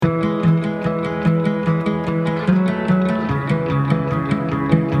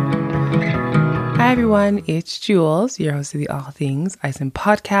Hi everyone, it's Jules, your host of the All Things Iceland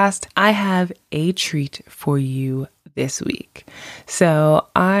podcast. I have a treat for you this week. So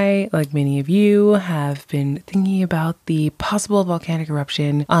I, like many of you, have been thinking about the possible volcanic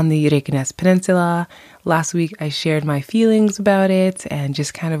eruption on the Reykjanes Peninsula. Last week I shared my feelings about it and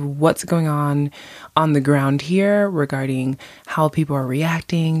just kind of what's going on the ground here regarding how people are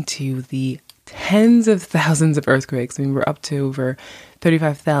reacting to the tens of thousands of earthquakes. I mean, we're up to over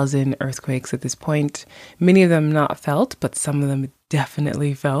 35,000 earthquakes at this point. Many of them not felt, but some of them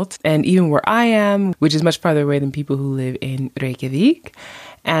definitely felt. And even where I am, which is much farther away than people who live in Reykjavik.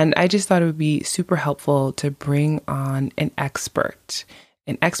 And I just thought it would be super helpful to bring on an expert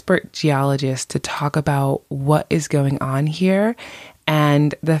geologist to talk about what is going on here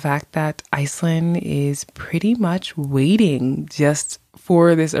and the fact that Iceland is pretty much waiting just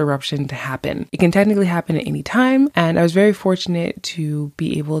for this eruption to happen. It can technically happen at any time, and I was very fortunate to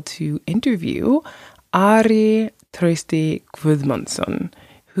be able to interview Ari Trausti Guðmundsson,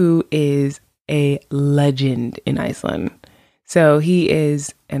 who is a legend in Iceland. So he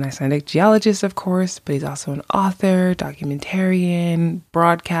is an Icelandic geologist, of course, but he's also an author, documentarian,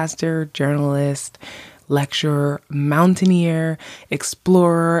 broadcaster, journalist, lecturer, mountaineer,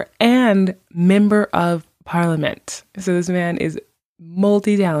 explorer, and member of parliament. So this man is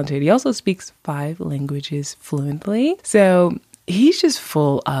multi-talented. He also speaks 5 languages fluently. So he's just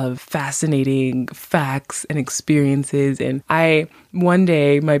full of fascinating facts and experiences. And I one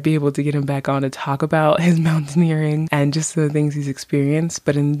day might be able to get him back on to talk about his mountaineering and just the things he's experienced.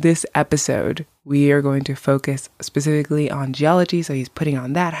 But in this episode, we are going to focus specifically on geology. So he's putting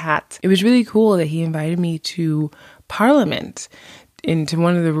on that hat. It was really cool that he invited me to Parliament into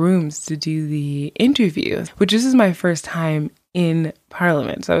one of the rooms to do the interview, which this is my first time in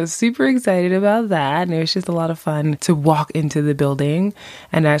Parliament. So I was super excited about that. And it was just a lot of fun to walk into the building.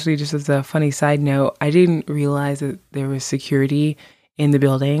 And actually, just as a funny side note, I didn't realize that there was security in the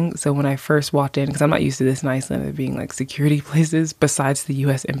building. So when I first walked in, because I'm not used to this in Iceland, there being like security places besides the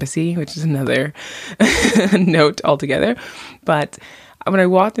US Embassy, which is another note altogether. But when I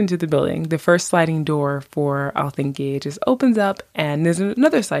walked into the building, the first sliding door for Althingi just opens up and there's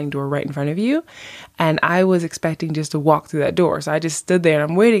another sliding door right in front of you. And I was expecting just to walk through that door. So I just stood there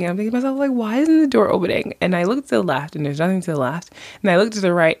and I'm waiting. I'm thinking to myself, like, why isn't the door opening? And I looked to the left and there's nothing to the left. And I looked to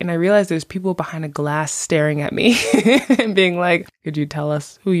the right and I realized there's people behind a glass staring at me and being like, could you tell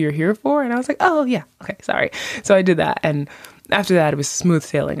us who you're here for? And I was like, oh yeah, okay, sorry. So I did that. And after that, it was smooth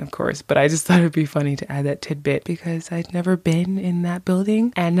sailing, of course, but I just thought it'd be funny to add that tidbit because I'd never been in that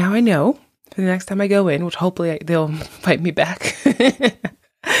building. And now I know for the next time I go in, which hopefully they'll invite me back,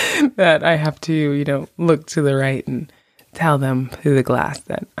 that I have to, look to the right and tell them through the glass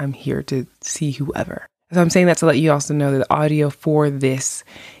that I'm here to see whoever. So I'm saying that to let you also know that the audio for this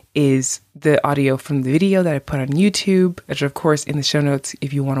is the audio from the video that I put on YouTube, which of course in the show notes,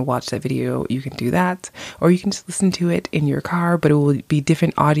 if you want to watch that video, you can do that, or you can just listen to it in your car, but it will be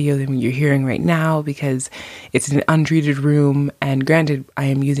different audio than what you're hearing right now because it's an untreated room. And granted, I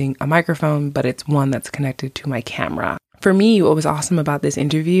am using a microphone, but it's one that's connected to my camera. For me, what was awesome about this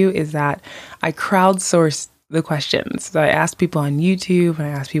interview is that I crowdsourced the questions. So I asked people on YouTube and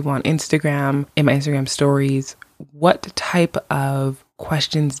I asked people on Instagram, in my Instagram stories, what type of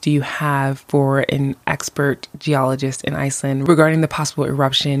questions do you have for an expert geologist in Iceland regarding the possible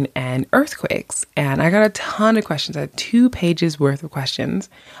eruption and earthquakes? And I got a ton of questions. I had 2 pages worth of questions.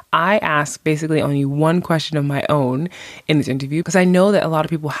 I asked basically only one question of my own in this interview because I know that a lot of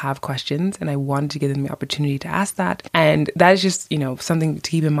people have questions and I wanted to give them the opportunity to ask that. And that is just, something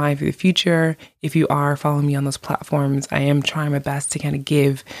to keep in mind for the future. If you are following me on those platforms, I am trying my best to kind of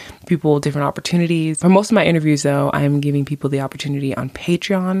give people different opportunities. For most of my interviews, though, I am giving people the opportunity on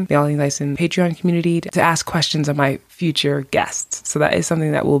Patreon, the All Things Iceland Patreon community, to ask questions of my future guests. So that is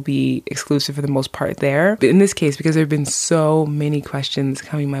something that will be exclusive for the most part there. But in this case, because there have been so many questions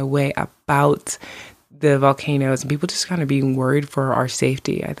coming my way about the volcanoes and people just kind of being worried for our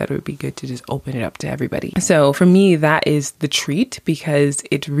safety, I thought it would be good to just open it up to everybody. So for me, that is the treat because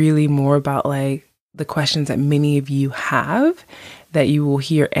it's really more about like the questions that many of you have that you will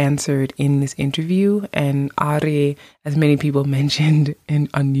hear answered in this interview. And Ari, as many people mentioned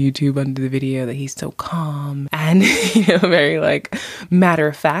on YouTube under the video, that he's so calm and very like matter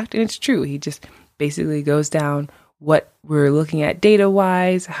of fact. And it's true. He just basically goes down what we're looking at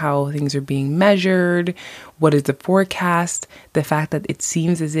data-wise, how things are being measured, what is the forecast, the fact that it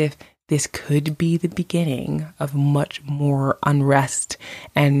seems as if this could be the beginning of much more unrest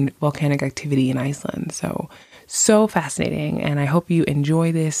and volcanic activity in Iceland. So so fascinating. And I hope you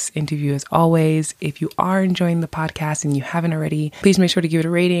enjoy this interview as always. If you are enjoying the podcast and you haven't already, please make sure to give it a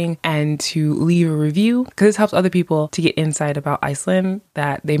rating and to leave a review, because this helps other people to get insight about Iceland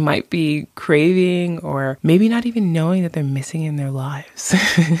that they might be craving or maybe not even knowing that they're missing in their lives.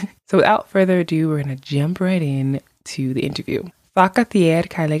 So without further ado, we're going to jump right in to the interview. Þakka þér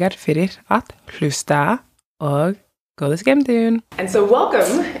kærlegar fyrir að hlusta og góða skemmtun. And so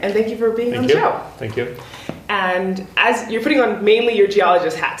welcome, and thank you for being on the show. Thank you. And as you're putting on mainly your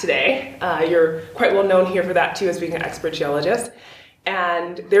geologist hat today, you're quite well known here for that too, as being an expert geologist.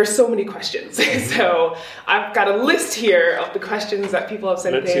 And there's so many questions. So I've got a list here of the questions that people have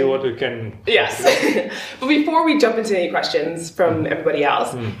sent in. Let's see what we can... Yes. But before we jump into any questions from everybody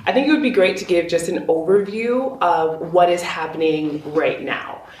else, I think it would be great to give just an overview of what is happening right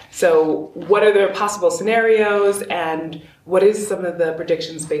now. So what are the possible scenarios and what is some of the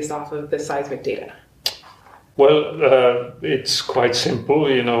predictions based off of the seismic data? Well, it's quite simple.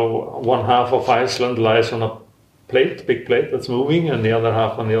 You know, one half of Iceland lies on a big plate that's moving, and the other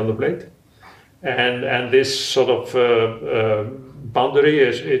half on the other plate. And this sort of boundary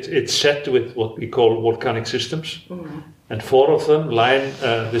it's set with what we call volcanic systems. And 4 of them line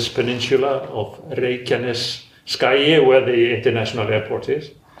this peninsula of Reykjanesskagi, where the international airport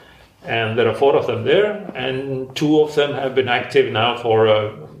is. And there are 4 of them there, and 2 of them have been active now for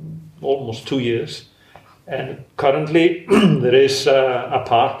almost 2 years. And currently there is a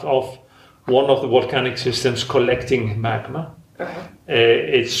part of one of the volcanic systems collecting magma.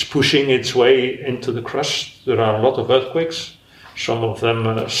 It's pushing its way into the crust. There are a lot of earthquakes, some of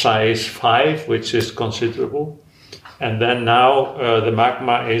them size 5, which is considerable. And then now the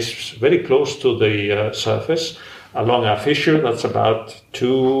magma is very close to the surface along a fissure that's about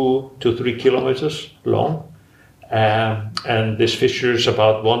 2 to 3 kilometers long. And this fissure is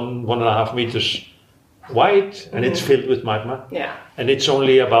about 1.5 meters wide, and it's filled with magma. Yeah. And it's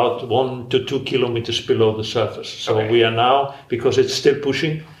only about 1 to 2 kilometers below the surface. So we are now, because it's still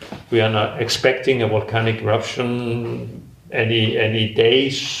pushing, we are now expecting a volcanic eruption any day,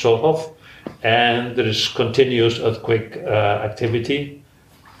 sort of. And there is continuous earthquake activity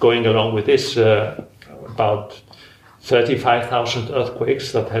going along with this. About 35,000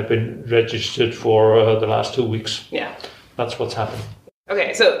 earthquakes that have been registered for the last 2 weeks. Yeah. That's what's happening.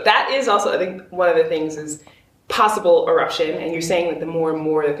 Okay, so that is also, I think, one of the things is possible eruption, and you're saying that the more and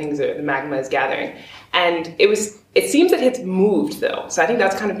more the magma is gathering. And it seems that it's moved though, so I think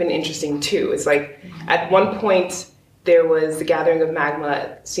that's kind of been interesting too. It's like at one point there was the gathering of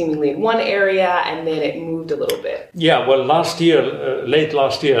magma seemingly in one area, and then it moved a little bit. Yeah, well, late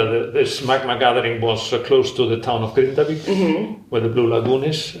last year, this magma gathering was close to the town of Grindavik, where the Blue Lagoon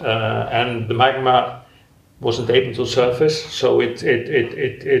is, and the magma wasn't able to surface, so it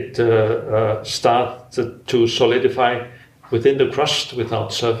started to solidify within the crust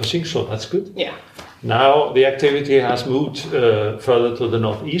without surfacing, so that's good. Yeah. Now the activity has moved further to the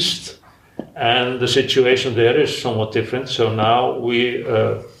northeast, and the situation there is somewhat different. So now we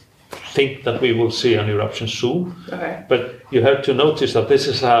think that we will see an eruption soon. Okay. But you have to notice that this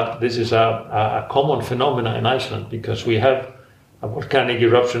is a common phenomenon in Iceland, because we have a volcanic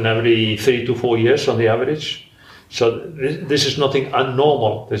eruption every 3 to 4 years on the average. So this is nothing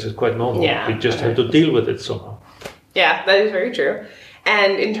abnormal. This is quite normal. Yeah, we just have to deal with it somehow. Yeah, that is very true.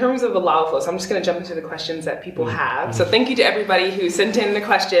 And in terms of the lava flow, so I'm just going to jump into the questions that people have. So thank you to everybody who sent in the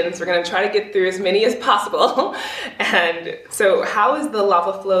questions. We're going to try to get through as many as possible. And so how is the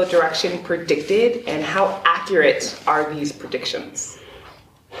lava flow direction predicted, and how accurate are these predictions?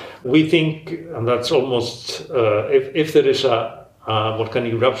 We think, and that's almost, if there is a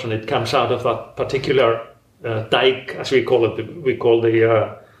volcanic eruption, it comes out of that particular dike, as we call it. We call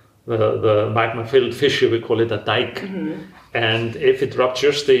the magma-filled fissure, we call it a dike. And if it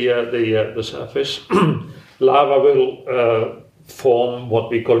ruptures the surface, lava will form what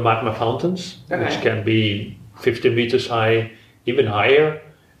we call magma fountains, which can be 50 meters high, even higher.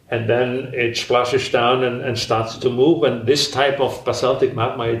 And then it splashes down and starts to move. And this type of basaltic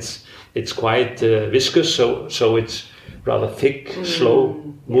magma, it's quite viscous, so it's rather thick, slow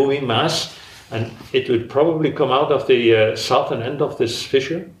moving mass. And it will probably come out of the southern end of this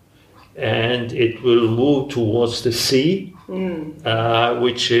fissure, and it will move towards the sea,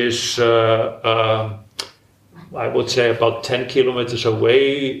 which is, I would say, about 10 kilometers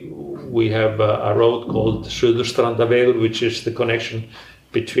away. We have a road called Suðurstrandavegur, which is the connection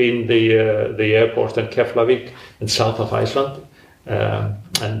between the airport and Keflavik in south of Iceland.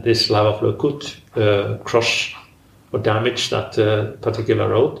 And this lava flow could cross or damage that particular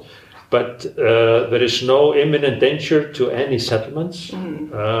road. But there is no imminent danger to any settlements.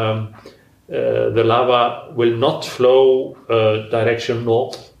 the lava will not flow direction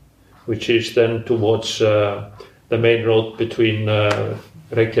north, which is then towards the main road between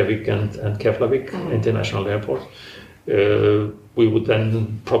Reykjavik and Keflavik International Airport. We would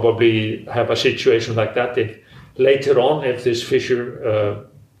then probably have a situation like that if later on, if this fissure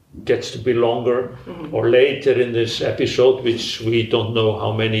gets to be longer, or later in this episode, which we don't know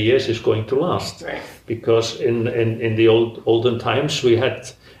how many years is going to last. Right. Because in the olden times we had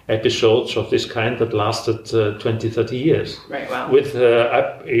episodes of this kind that lasted 20, 30 years. Right, wow. With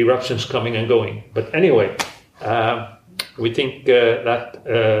eruptions coming and going. But anyway, we think that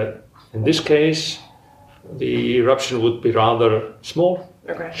in this case the eruption would be rather small,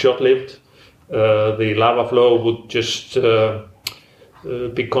 short-lived. The lava flow would just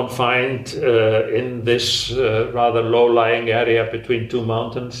be confined in this rather low-lying area between two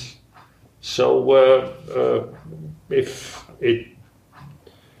mountains. So if it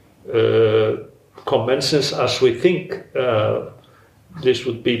commences as we think, this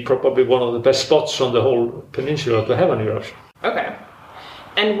would be probably one of the best spots on the whole peninsula to have an eruption. Okay.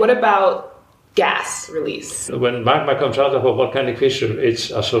 And what about gas release? When magma comes out of a volcanic fissure, it's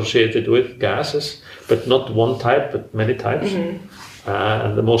associated with gases, but not one type, but many types.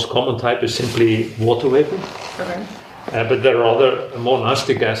 And the most common type is simply water vapor. Okay. But there are other more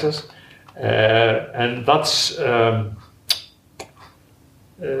nasty gases. And that's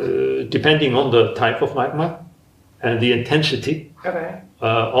depending on the type of magma and the intensity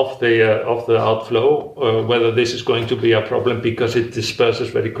of the outflow, whether this is going to be a problem because it disperses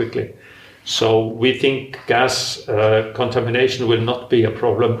very quickly. So we think gas contamination will not be a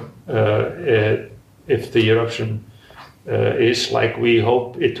problem if the eruption is like we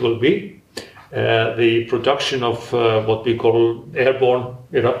hope it will be. The production of what we call airborne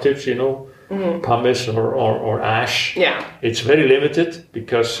eruptives, pumice or ash. Yeah. It's very limited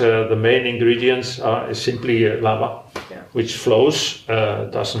because the main ingredients is simply lava, which flows,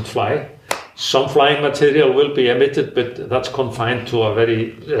 doesn't fly. Some flying material will be emitted, but that's confined to a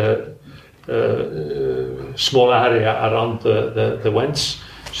very small area around the vents.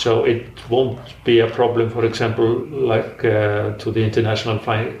 So it won't be a problem, for example, like to the international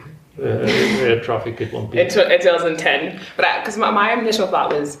flying air traffic, it won't be. In 2010, but because my initial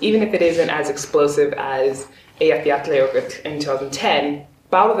thought was, even if it isn't as explosive as Eyjafjallajökull in 2010,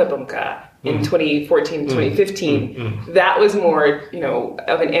 Bárðarbunga in 2014, 2015, that was more,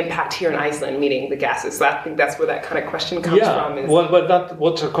 of an impact here in Iceland, meaning the gases. So I think that's where that kind of question comes from. Is, well, but that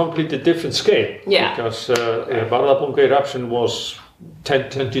was a completely different scale. Yeah. Because Bárðarbunga eruption was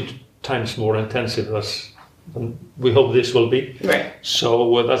 20 times more intensive than we hope this will be. Right.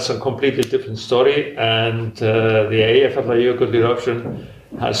 So that's a completely different story. And the Eyjafjallajökull eruption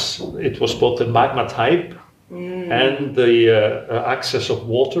it was both the magma type and the access of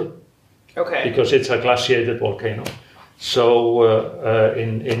water. Okay. Because it's a glaciated volcano. So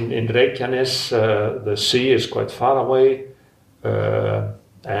in Reykjanes, the sea is quite far away,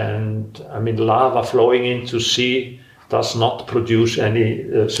 and I mean lava flowing into sea does not produce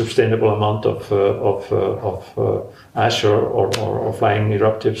any sustainable amount of ash or flying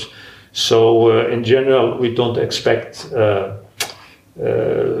eruptives. So in general, we don't expect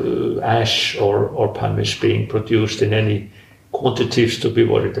ash or pumice being produced in any quantities to be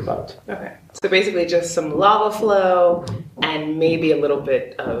worried about. Okay. So basically just some lava flow and maybe a little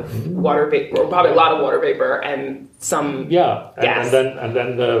bit of water vapor, or probably a lot of water vapor and some gas. And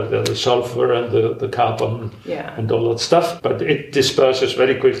then the sulfur and the carbon and all that stuff. But it disperses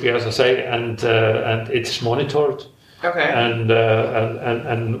very quickly, as I say, and it's monitored. Okay.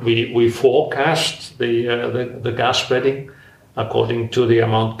 And we forecast the gas spreading according to the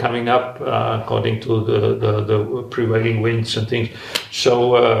amount coming up, according to the prevailing winds and things.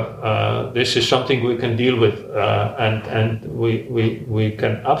 So this is something we can deal with, and we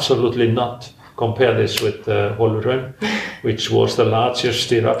can absolutely not compare this with Holuhraun, which was the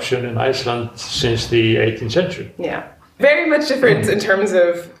largest eruption in Iceland since the 18th century. Yeah, very much different in terms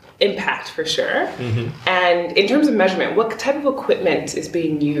of impact for sure. And in terms of measurement, what type of equipment is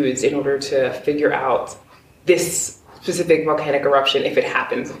being used in order to figure out this specific volcanic eruption, if it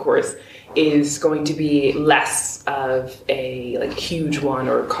happens, of course, is going to be less of a huge one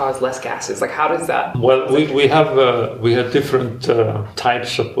or cause less gases? Like, how does that? Well, we have different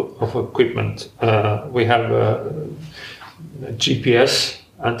types of equipment. We have GPS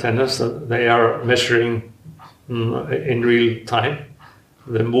antennas. They are measuring in real time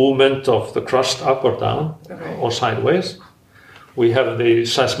the movement of the crust up or down or sideways. We have the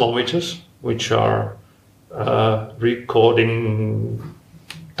seismometers, which are recording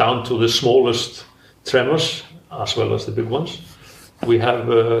down to the smallest tremors as well as the big ones. we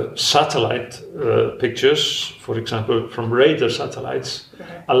have satellite pictures, for example, from radar satellites,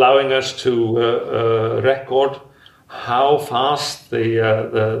 allowing us to record how fast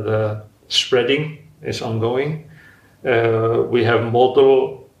the spreading is ongoing. We have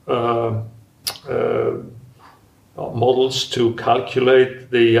models to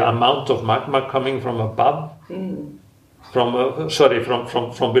calculate the amount of magma coming from above, from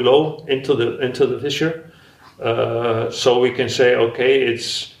below into the fissure. So we can say, okay,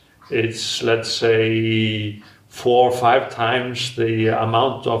 it's let's say 4 or 5 times the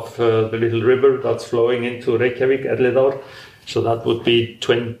amount of the little river that's flowing into Reykjavik, Elliðaár. So that would be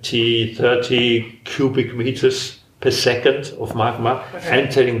 20, 30 cubic meters per second of magma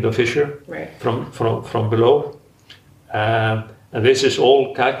entering the fissure from below. And this is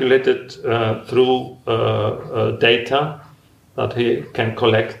all calculated through data that he can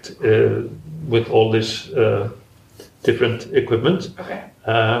collect with all this different equipment.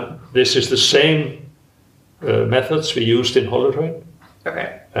 This is the same methods we used in Hollurhraun.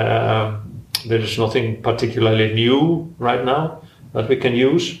 There is nothing particularly new right now that we can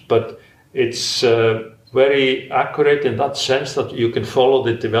use, but it's very accurate in that sense that you can follow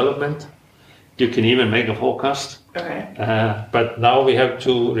the development. You can even make a forecast. But now we have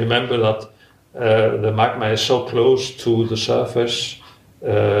to remember that the magma is so close to the surface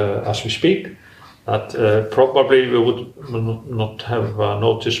as we speak that probably we would not have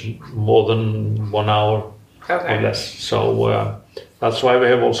noticed more than 1 hour or less. So that's why we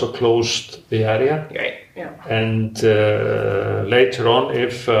have also closed the area. And later on,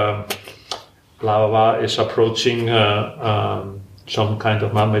 if lava is approaching some kind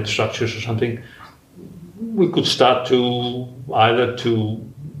of man-made structures or something, we could start to either to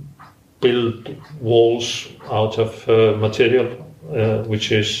build walls out of material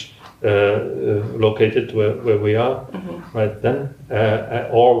which is located where we are right then,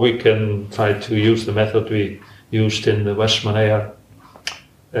 or we can try to use the method we used in the Vestmannaeyjar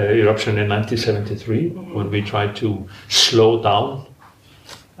eruption in 1973, when we tried to slow down,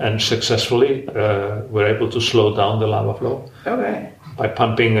 and successfully were able to slow down the lava flow by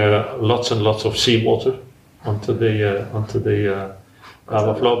pumping lots and lots of seawater onto the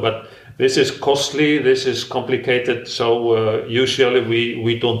lava flow. But this is costly, this is complicated, so usually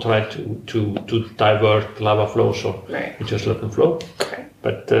we don't try to divert lava flows, so we just let them flow.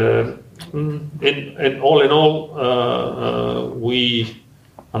 But in all, we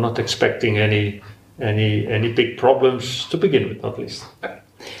are not expecting any big problems to begin with, at least.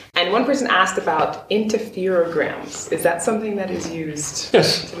 And one person asked about interferograms. Is that something that is used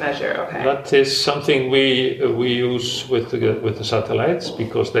to measure? That is something we use with the satellites,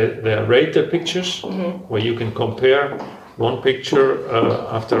 because they are radar pictures where you can compare one picture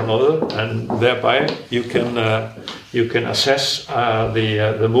after another, and thereby you can assess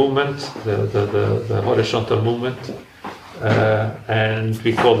the movement, the horizontal movement, and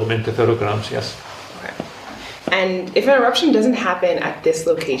we call them interferograms. Yes. And if an eruption doesn't happen at this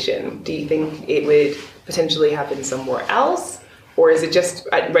location, do you think it would potentially happen somewhere else? Or is it just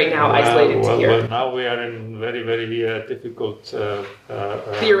right now isolated to here? Well, now we are in very, very difficult...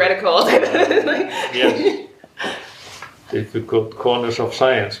 theoretical. Yes. Difficult corners of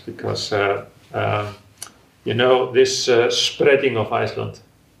science, because, this spreading of Iceland,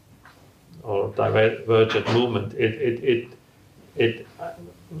 or divergent movement, it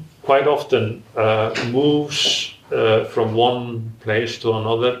quite often moves from one place to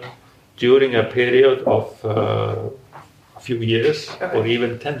another during a period of a few years, or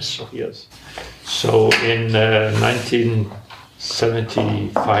even tens of years. So in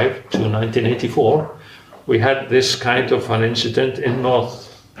 1975 to 1984, we had this kind of an incident in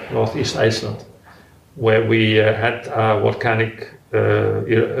northeast Iceland, where we had a volcanic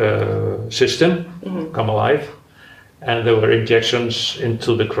system come alive. And there were injections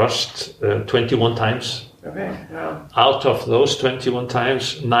into the crust 21 times. Wow. Out of those 21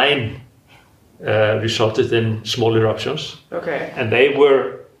 times, 9 resulted in small eruptions. And they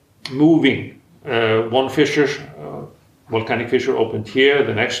were moving. One fissure, volcanic fissure, opened here.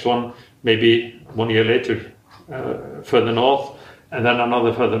 The next one, maybe 1 year later, further north, and then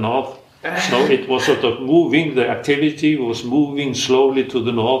another further north. So it was sort of moving. The activity was moving slowly to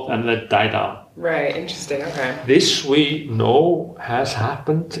the north, and then died down. Right, interesting, This we know has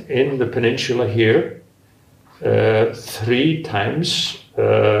happened in the peninsula here 3 times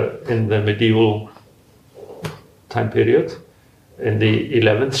in the medieval time period, in the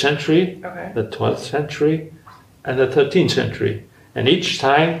 11th century, the 12th century, and the 13th century. And each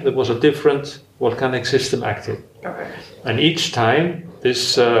time there was a different volcanic system active. And each time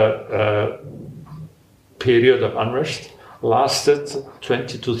this period of unrest lasted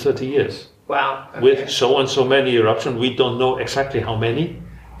 20 to 30 years. Wow. Okay. With so and so many eruptions. We don't know exactly how many,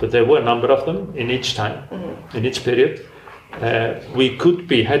 but there were a number of them in each time, in each period. We could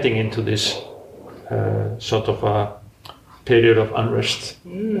be heading into this sort of a period of unrest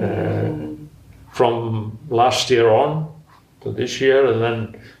from last year on to this year, and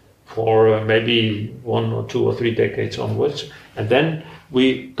then for maybe 1 or 2 or 3 decades onwards. And then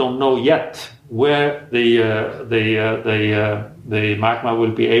we don't know yet where the magma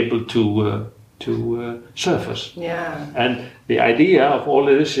will be able to surface. Yeah. And the idea of all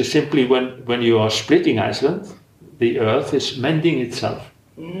of this is simply when you are splitting Iceland, the earth is mending itself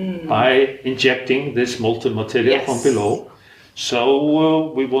by injecting this molten material from below.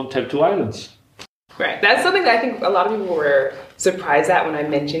 So we won't have 2 islands. Right. That's something that I think a lot of people were surprised at when I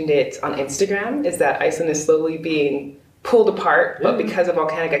mentioned it on Instagram, is that Iceland is slowly being pulled apart, but because of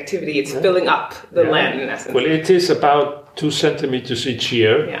volcanic activity, it's filling up the land in essence. Well, it is about 2 centimeters each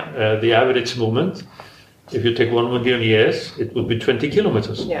year, the average movement. If you take 1 million years, it would be 20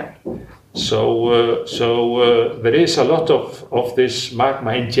 kilometers. Yeah. So there is a lot of this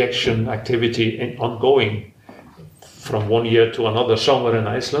magma injection activity ongoing from 1 year to another somewhere in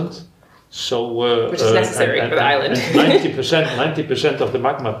Iceland. So which is necessary for the island. And 90% of the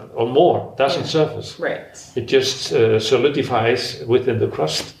magma or more doesn't surface. Right. It just solidifies within the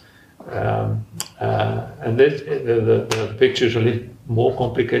crust. And the picture is a little more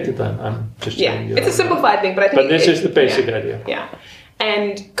complicated than I'm just telling you. It's a simplified thing, but I think this is the basic idea. Yeah.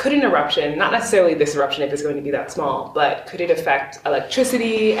 And could an eruption, not necessarily this eruption if it's going to be that small, but could it affect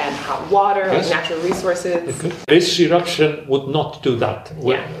electricity and hot water, like natural resources? This eruption would not do that,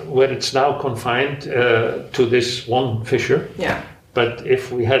 where it's now confined to this one fissure. Yeah. But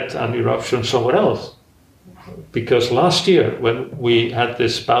if we had an eruption somewhere else, because last year when we had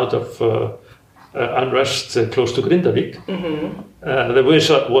this bout of unrest close to Grindavik, there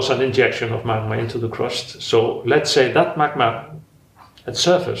was an injection of magma into the crust. So let's say that magma had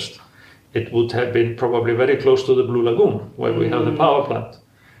surfaced, it would have been probably very close to the Blue Lagoon, where we have the power plant,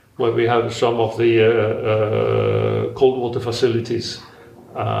 where we have some of the cold water facilities.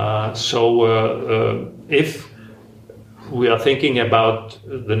 So if we are thinking about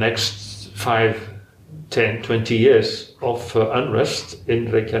the next 5, 10, 20 years of unrest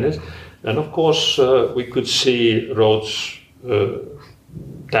in Reykjanes, then of course we could see roads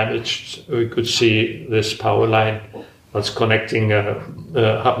damaged, we could see this power line that's connecting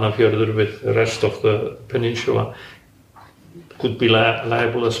Hafnarfjörður with the rest of the peninsula could be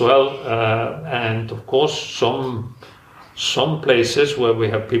liable as well. And of course some places where we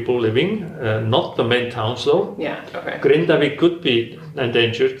have people living, not the main towns though. Yeah, okay. Grindavik could be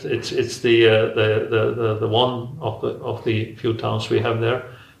endangered. It's the one of the few towns we have there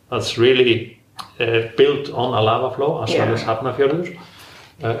that's really built on a lava flow, as well as Hafnarfjörður.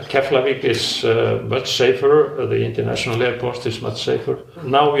 Keflavik is much safer. The international airport is much safer.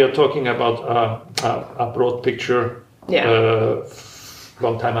 Now we are talking about a broad picture,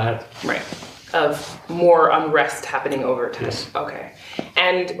 long time ahead. Right. Of more unrest happening over time. Yes. Okay.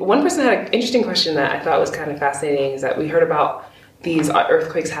 And one person had an interesting question that I thought was kind of fascinating, is that we heard about these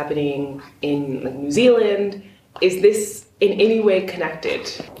earthquakes happening in New Zealand. Is this in any way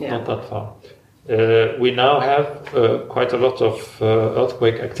connected? Yeah. Not that far. We now have quite a lot of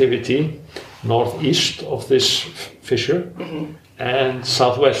earthquake activity northeast of this fissure and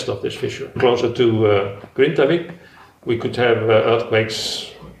southwest of this fissure. Closer to Grindavik, we could have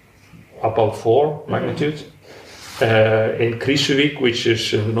earthquakes above 4 magnitude. In Krýsuvík, which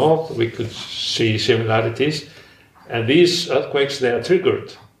is in the north, we could see similarities. And these earthquakes, they are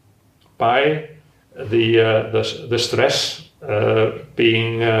triggered by the stress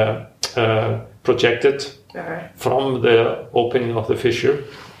being projected from the opening of the fissure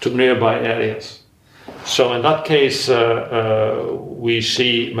to nearby areas. So in that case, we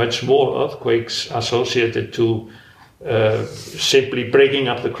see much more earthquakes associated to simply breaking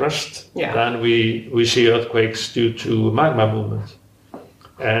up the crust than we see earthquakes due to magma movement.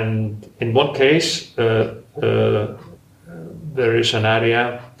 And in one case, there is an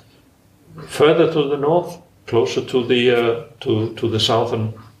area further to the north, closer to the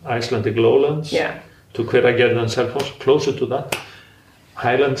southern Icelandic lowlands, to Hveragerði and Selfoss, closer to that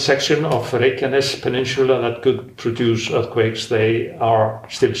highland section of Reykjanes Peninsula that could produce earthquakes. They are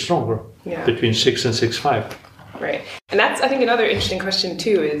still stronger, between 6 and 6.5. Right. And that's, I think, another interesting question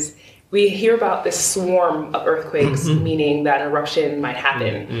too, is we hear about this swarm of earthquakes, meaning that an eruption might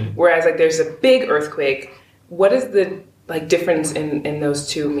happen. Whereas there's a big earthquake. What is the difference in those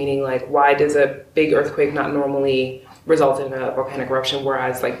two? Meaning why does a big earthquake not normally result in a volcanic eruption,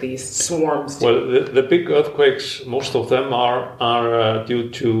 whereas like these swarms do. Well, the big earthquakes, most of them are due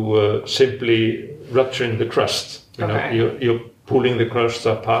to simply rupturing the crust. You're pulling the crust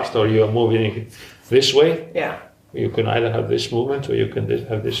apart, or you're moving it this way. Yeah. You can either have this movement, or you can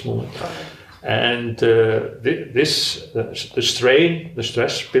have this movement. Okay. And the strain, the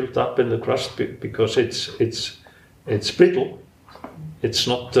stress built up in the crust because it's brittle. It's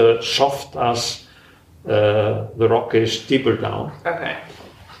not soft as the rock is deeper down. Okay.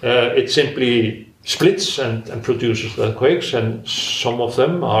 It simply splits and produces earthquakes, and some of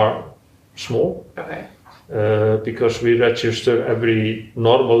them are small. Okay. Because we register every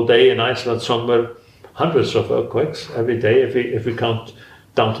normal day in Iceland somewhere hundreds of earthquakes every day if we count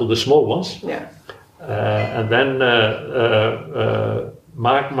down to the small ones. Yeah. And then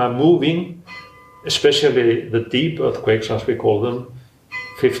magma moving, especially the deep earthquakes as we call them,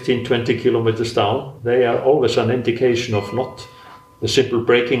 15-20 kilometers down, they are always an indication of not the simple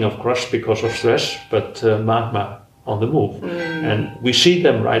breaking of crust because of stress, but magma on the move. And we see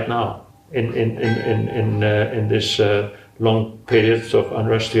them right now in this long periods of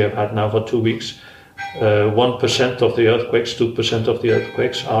unrest we have had now for 2 weeks. 1% of the earthquakes, 2% of the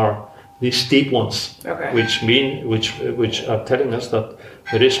earthquakes are these deep ones, okay. which are telling us that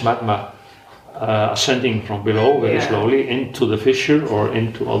there is magma ascending from below very slowly into the fissure or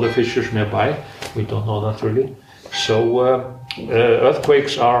into other fissures nearby. We don't know that really. So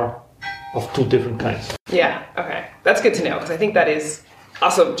earthquakes are of two different kinds. Yeah, okay. That's good to know, because I think that is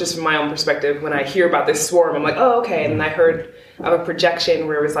also just from my own perspective, when I hear about this swarm, I'm like, oh, okay. And then I heard of a projection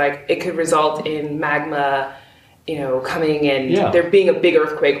where it was like, it could result in magma, coming and there being a big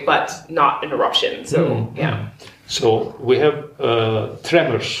earthquake, but not an eruption. So, So we have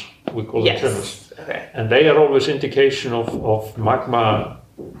tremors, we call them tremors. Okay. And they are always indication of magma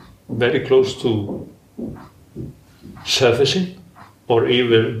very close to surfacing, or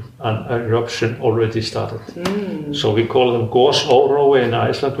even an eruption already started. So we call them gosórói in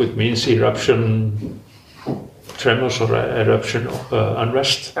Iceland, which means eruption tremors or eruption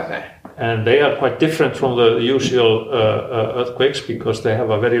unrest. Okay. And they are quite different from the usual earthquakes because they have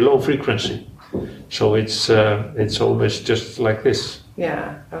a very low frequency. So it's always just like this.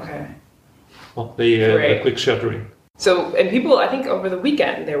 Yeah, okay. Not the quick shuddering. So, and people, I think over the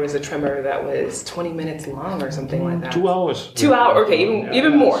weekend, there was a tremor that was 20 minutes long or something like that. 2 hours. 2 hours, okay,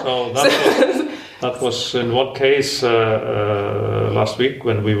 even more. So that was in one case last week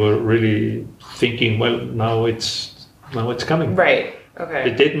when we were really thinking, well, now it's coming. Right,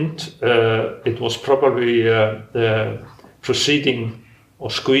 okay. It didn't. It was probably proceeding or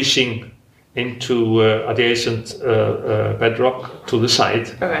squeezing into adjacent bedrock to the side.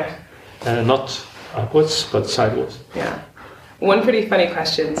 Okay. Not upwards, but sideways. Yeah. One pretty funny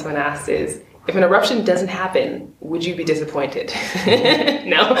question someone asked is, if an eruption doesn't happen, would you be disappointed?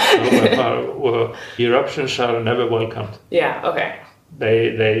 No? Eruptions are never welcomed. Yeah, okay.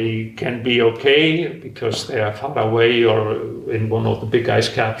 They can be okay because they are far away or in one of the big ice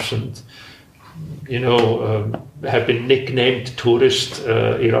caps and, have been nicknamed tourist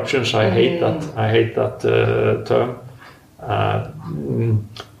eruptions. I hate that term.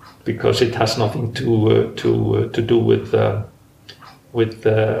 Because it has nothing to do with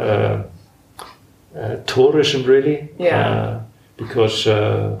tourism really. Yeah. Because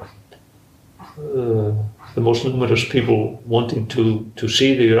the most numerous people wanting to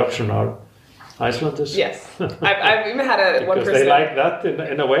see the eruption are Icelanders. Yes, I've even had one person. Because they like that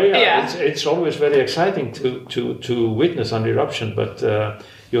in a way. Yeah. It's always very exciting to witness an eruption, but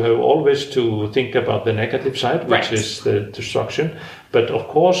you have always to think about the negative side, which is the destruction. But of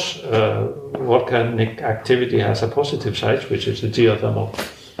course, volcanic activity has a positive side, which is the geothermal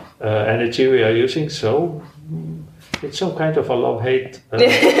energy we are using. So it's some kind of a love-hate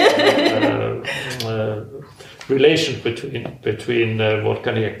relation between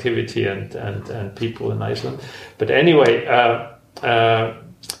volcanic activity and people in Iceland. But anyway,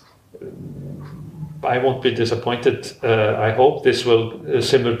 I won't be disappointed. I hope this will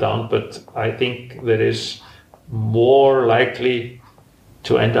simmer down, but I think there is more likely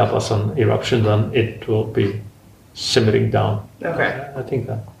to end up as an eruption than it will be simmering down. Okay. I think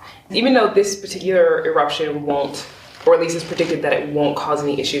that. Even though this particular eruption won't, or at least it's predicted that it won't cause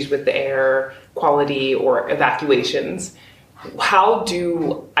any issues with the air quality or evacuations, how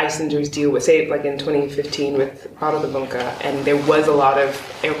do Icelanders deal with, say, like in 2015 with Bárðarbunga, and there was a lot of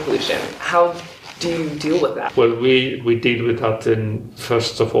air pollution? How do you deal with that? Well, we deal with that in,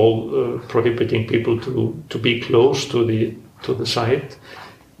 first of all, prohibiting people to be close to the site.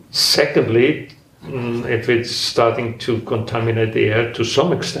 Secondly, if it's starting to contaminate the air to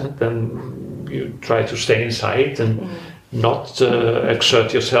some extent, then you try to stay inside and not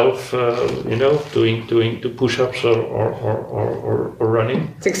exert yourself, doing push-ups or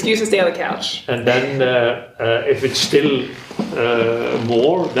running. It's an excuse to stay on the couch. And then if it's still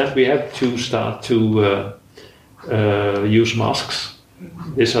more, then we have to start to use masks.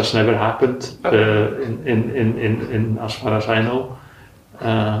 This has never happened in as far as I know.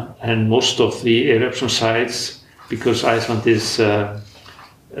 And most of the eruption sites, because Iceland is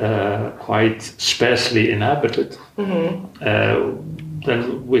quite sparsely inhabited,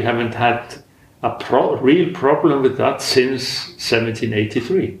 then we haven't had a real problem with that since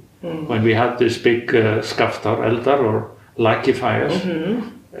 1783, when we had this big Skaftar Eldar or Laki fires.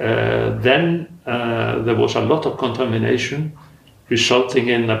 Then there was a lot of contamination, resulting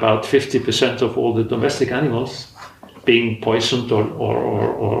in about 50% of all the domestic animals being poisoned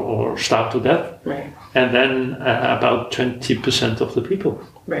or starved to death. Right. And then about 20% of the people.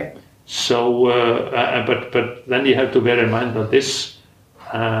 Right. So, but then you have to bear in mind that this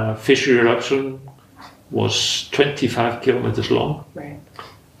fissure eruption was 25 kilometers long. Right.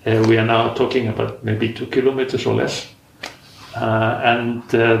 We are now talking about maybe 2 kilometers or less. And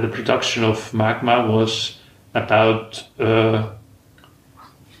the production of magma was about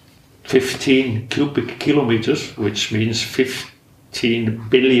 15 cubic kilometers, which means 15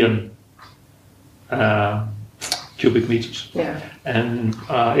 billion cubic meters. Yeah. And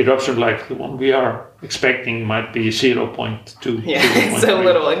eruption like the one we are expecting might be 0.2. Yeah, it's so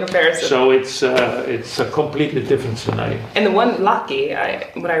little in comparison. So it's a completely different scenario. And the one Laki,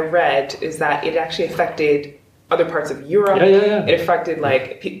 what I read is that it actually affected other parts of Europe. Yeah. It affected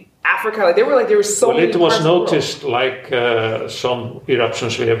Africa. There were so many. Well, it was noticed like some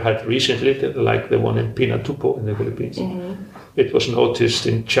eruptions we have had recently, like the one in Pinatubo in the Philippines. It was noticed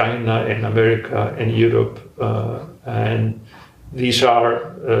in China, in America, in Europe, and these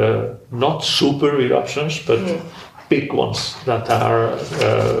are not super eruptions, but big ones that are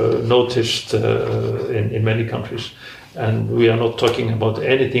noticed in many countries. And we are not talking about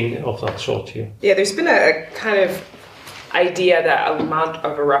anything of that sort here. Yeah, there's been a kind of idea that amount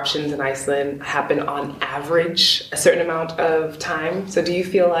of eruptions in Iceland happen on average a certain amount of time. So do you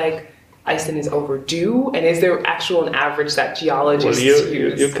feel like Iceland is overdue? And is there an average that geologists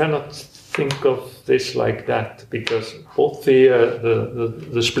use? You cannot think of this like that, because both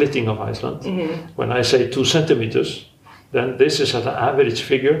the splitting of Iceland, when I say 2 centimeters, then this is an average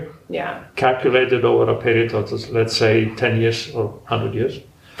figure calculated over a period of, let's say, 10 years or 100 years.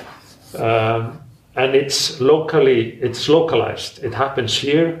 And it's localized. It happens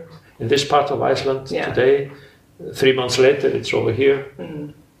here in this part of Iceland today. 3 months later, it's over here.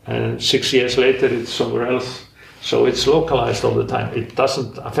 And 6 years later, it's somewhere else. So it's localized all the time. It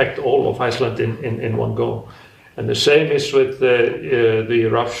doesn't affect all of Iceland in one go. And the same is with the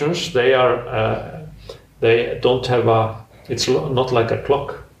eruptions. They don't have it's not like a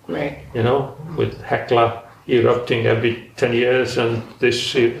clock. Right. With Hekla erupting every 10 years and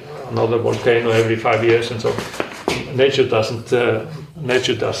another volcano every 5 years, and so nature doesn't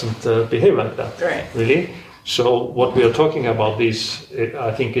behave like that. Right. Really. So what we are talking about I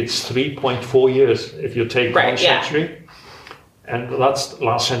think it's 3.4 years if you take one century, and that's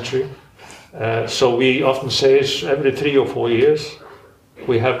last century. So we often say every 3 or 4 years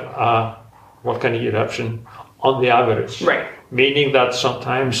we have a volcanic eruption on the average. Right. Meaning that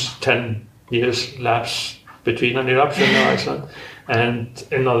sometimes 10 years lapse between an eruption in Iceland, and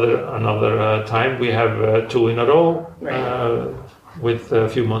another time we have 2 in a row. Right. With a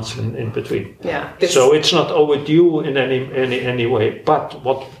few months in between. Yeah. So it's not overdue in any way. But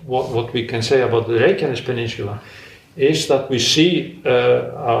what we can say about the Reykjanes Peninsula is that we see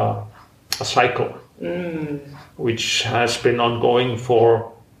a cycle which has been ongoing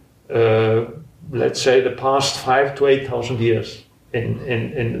for let's say the past 5,000 to 8,000 years in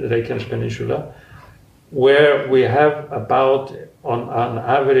the Reykjanes Peninsula, where we have about on an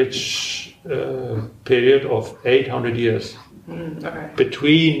average period of 800 years.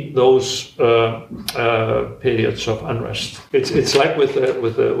 Between those periods of unrest. It's like with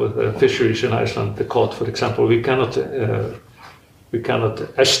the fisheries in Iceland, the cod, for example. We cannot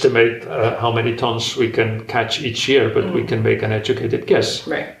estimate how many tons we can catch each year, but we can make an educated guess.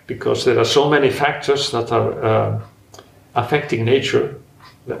 Right. Because there are so many factors that are affecting nature,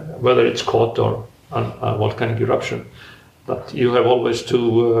 whether it's cod or a volcanic eruption. But you have always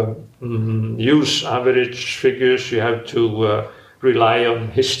to use average figures. You have to rely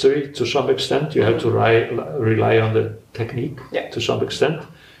on history to some extent. You have to rely on the technique to some extent.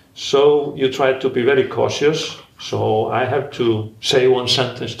 So you try to be very cautious. So I have to say one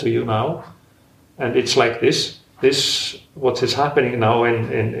sentence to you now, and it's like this. What is happening now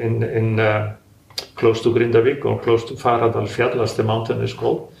in close to Grindavik or close to Fagradalsfjall, as the mountain is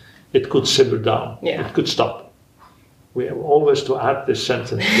called, it could simmer down. Yeah. It could stop. We have always to add this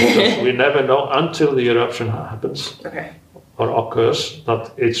sentence because we never know until the eruption happens or occurs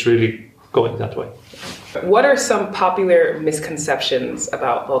that it's really going that way. What are some popular misconceptions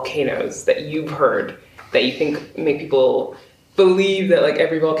about volcanoes that you've heard that you think make people believe that like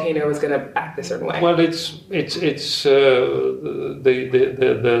every volcano is going to act a certain way? Well, it's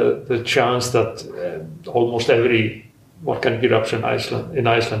the chance that almost every volcanic eruption in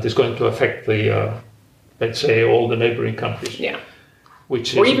Iceland is going to affect the let's say all the neighboring countries. Yeah.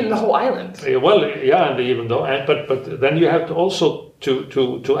 Or even the whole island. Well, yeah, and even though, but then you have to also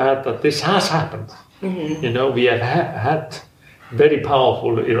to add that this has happened. Mm-hmm. You know, we have had very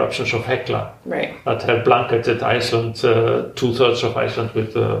powerful eruptions of Hekla that have blanketed Iceland, 2/3 of Iceland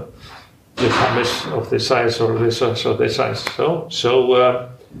with hammers of this size or this size. So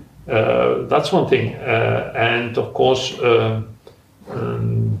that's one thing, and of course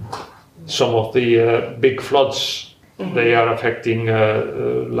some of the big floods. Mm-hmm. They are affecting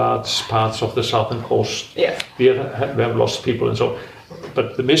large parts of the southern coast. Yeah. We have lost people and so.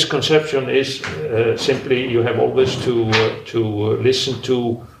 But the misconception is simply you have always to listen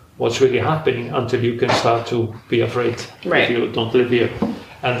to what's really happening until you can start to be afraid if you don't live here.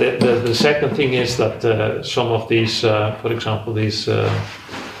 And the second thing is that some of these, for example, these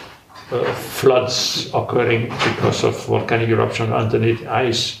floods occurring because of volcanic eruption underneath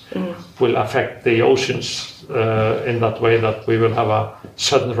ice will affect the oceans in that way that we will have a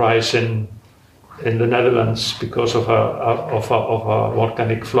sudden rise in the Netherlands because of a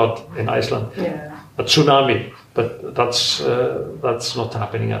volcanic flood in Iceland, a tsunami. But that's not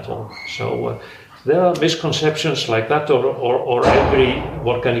happening at all. So there are misconceptions like that, or every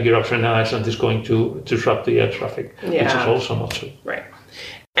volcanic eruption in Iceland is going to disrupt the air traffic, which is also not true. Right.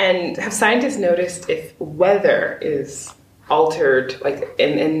 And have scientists noticed if weather is altered, like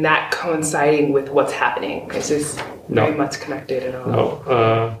in that coinciding with what's happening? Is this very much connected at all?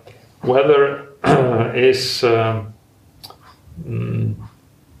 No. Weather is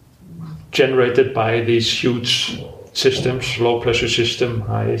generated by these huge systems, low pressure system,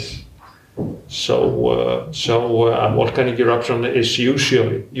 highs. So a volcanic eruption is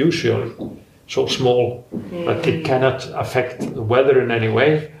usually so small that it cannot affect the weather in any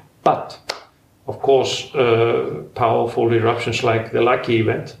way. But of course, powerful eruptions like the Laki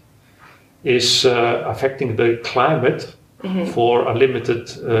event is affecting the climate for a limited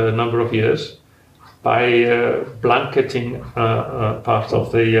number of years by blanketing part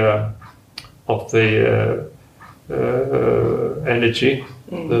of the energy,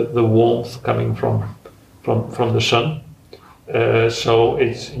 the warmth coming from the sun. So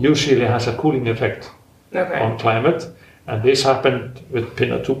it usually has a cooling effect on climate. And this happened with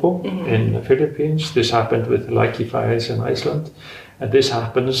Pinatubo in the Philippines. This happened with Laki fires in Iceland. And this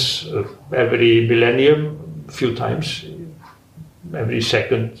happens every millennium, a few times, every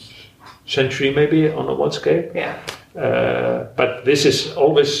second century maybe on a world scale. Yeah. But this is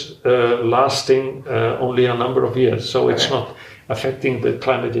always lasting only a number of years. So it's not affecting the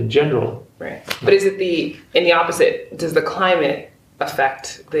climate in general. Right. But is it in the opposite? Does the climate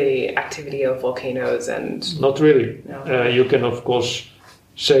affect the activity of volcanoes? And not really. No. You can of course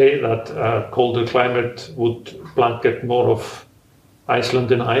say that colder climate would blanket more of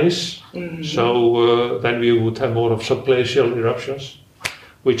Iceland in ice. Mm-hmm. So then we would have more of subglacial eruptions,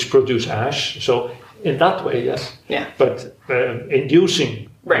 which produce ash. So in that way, yes. Yeah. But inducing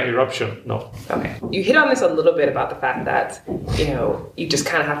an eruption, no. Okay. You hit on this a little bit about the fact that, you just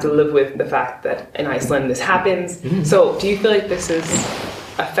kind of have to live with the fact that in Iceland this happens. Mm-hmm. So do you feel like this has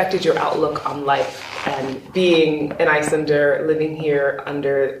affected your outlook on life and being an Icelander living here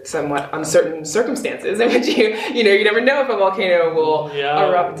under somewhat uncertain circumstances in which you never know if a volcano will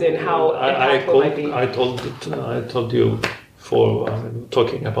erupt and how impactful it might be? I told you for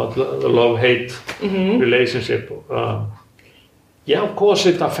talking about the love-hate relationship. Of course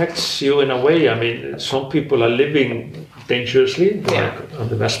it affects you in a way. I mean, some people are living dangerously, like on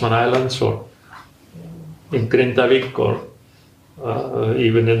the Westman Islands or in Grindavik or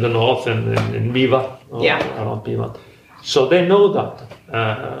even in the north and in Mývatn, around Mývatn. So they know that.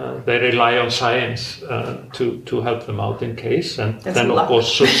 They rely on science to help them out in case. And then, of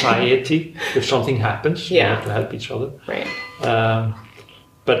course, society, if something happens, we have to help each other. Right.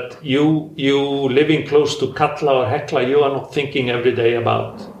 But you living close to Katla or Hekla, you are not thinking every day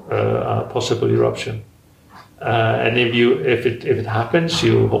about a possible eruption. And if it happens,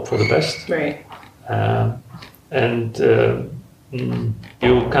 you hope for the best. Right. And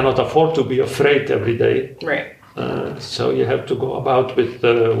you cannot afford to be afraid every day. Right. So you have to go about with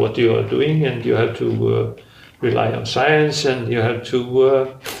what you are doing, and you have to rely on science, and you have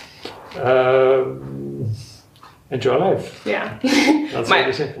to enjoy life. Yeah. That's My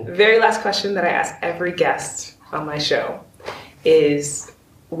very simple. very last question that I ask every guest on my show is,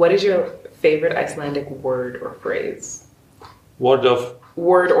 what is your favorite Icelandic word or phrase? Word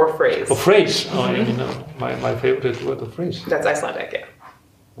or phrase. Oh, you know, my favorite word or phrase. That's Icelandic, yeah.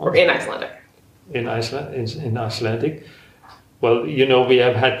 Or in Icelandic. In Icelandic. Well, you know, we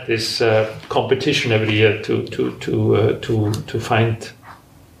have had this competition every year to find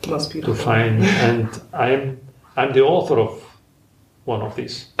Most beautiful. and I'm the author of one of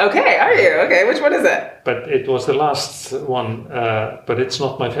these. Okay, are you? Okay, which one is it? But it was the last one, but it's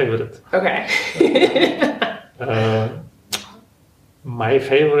not my favorite. Okay. My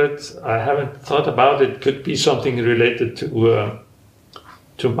favorite, I haven't thought about it, could be something related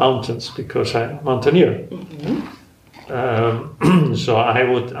to mountains, because I'm a mountaineer. So I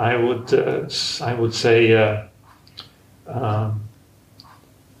would say an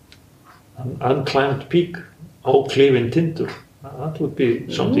unclimbed peak, Óklifin Tindur. That would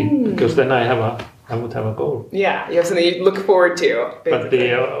be something, because then I would have a goal. Yeah, you have something you look forward to. Basically. But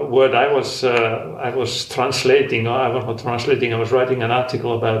the word I was translating, or I was not translating, I was writing an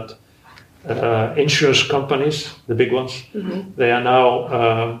article about insurance companies, the big ones. They are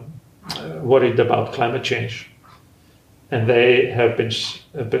now worried about climate change, and they have been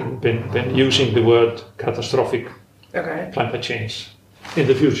using the word catastrophic climate change in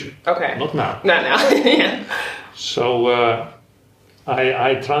the future. Okay. Not now. Not now. Yeah. So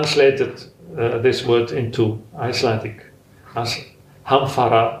I translated this word into Icelandic as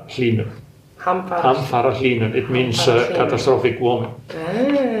hamfarahlýnun. Hamfarahlýnun. It means catastrophic warming.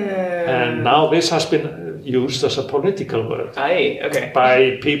 And now this has been used as a political word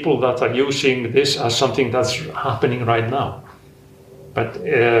by people that are using this as something that's happening right now. But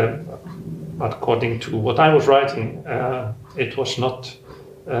according to what I was writing, it was not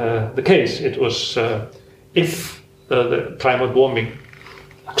the case. It was if the climate warming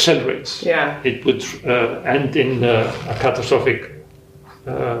accelerates, it would end in a catastrophic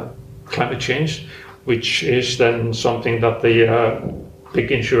climate change, which is then something that the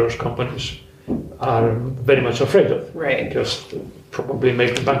big insurance companies are very much afraid of, because probably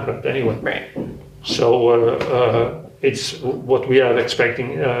make them bankrupt anyway. So it's what we are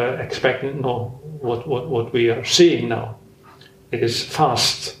what we are seeing now is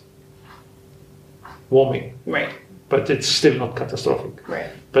fast warming. But it's still not catastrophic.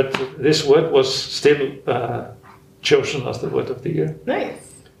 But this word was still chosen as the word of the year. Nice.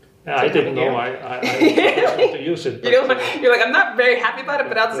 I didn't know I was to use it. You're like, I'm not very happy about it,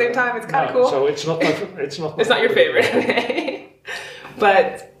 but at the same time, it's kind of cool. So it's not it's not your favorite.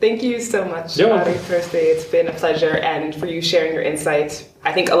 But thank you so much, Ari Thursday. It's been a pleasure, and for you sharing your insight.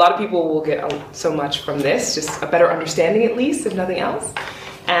 I think a lot of people will get so much from this, just a better understanding at least, if nothing else.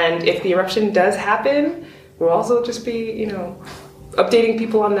 And if the eruption does happen, we'll also just be, updating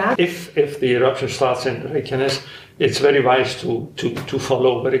people on that. If the eruption starts in Reykjanes, it's very wise to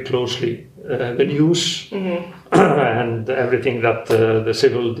follow very closely the news and everything that the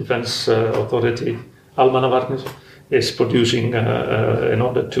Civil Defense Authority, Almannavarnir, is producing in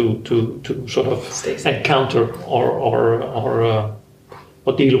order to sort of encounter or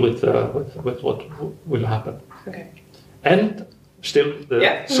deal with what will happen. And still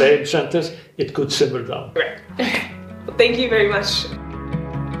the same sentence, it could simmer down. Well, thank you very much.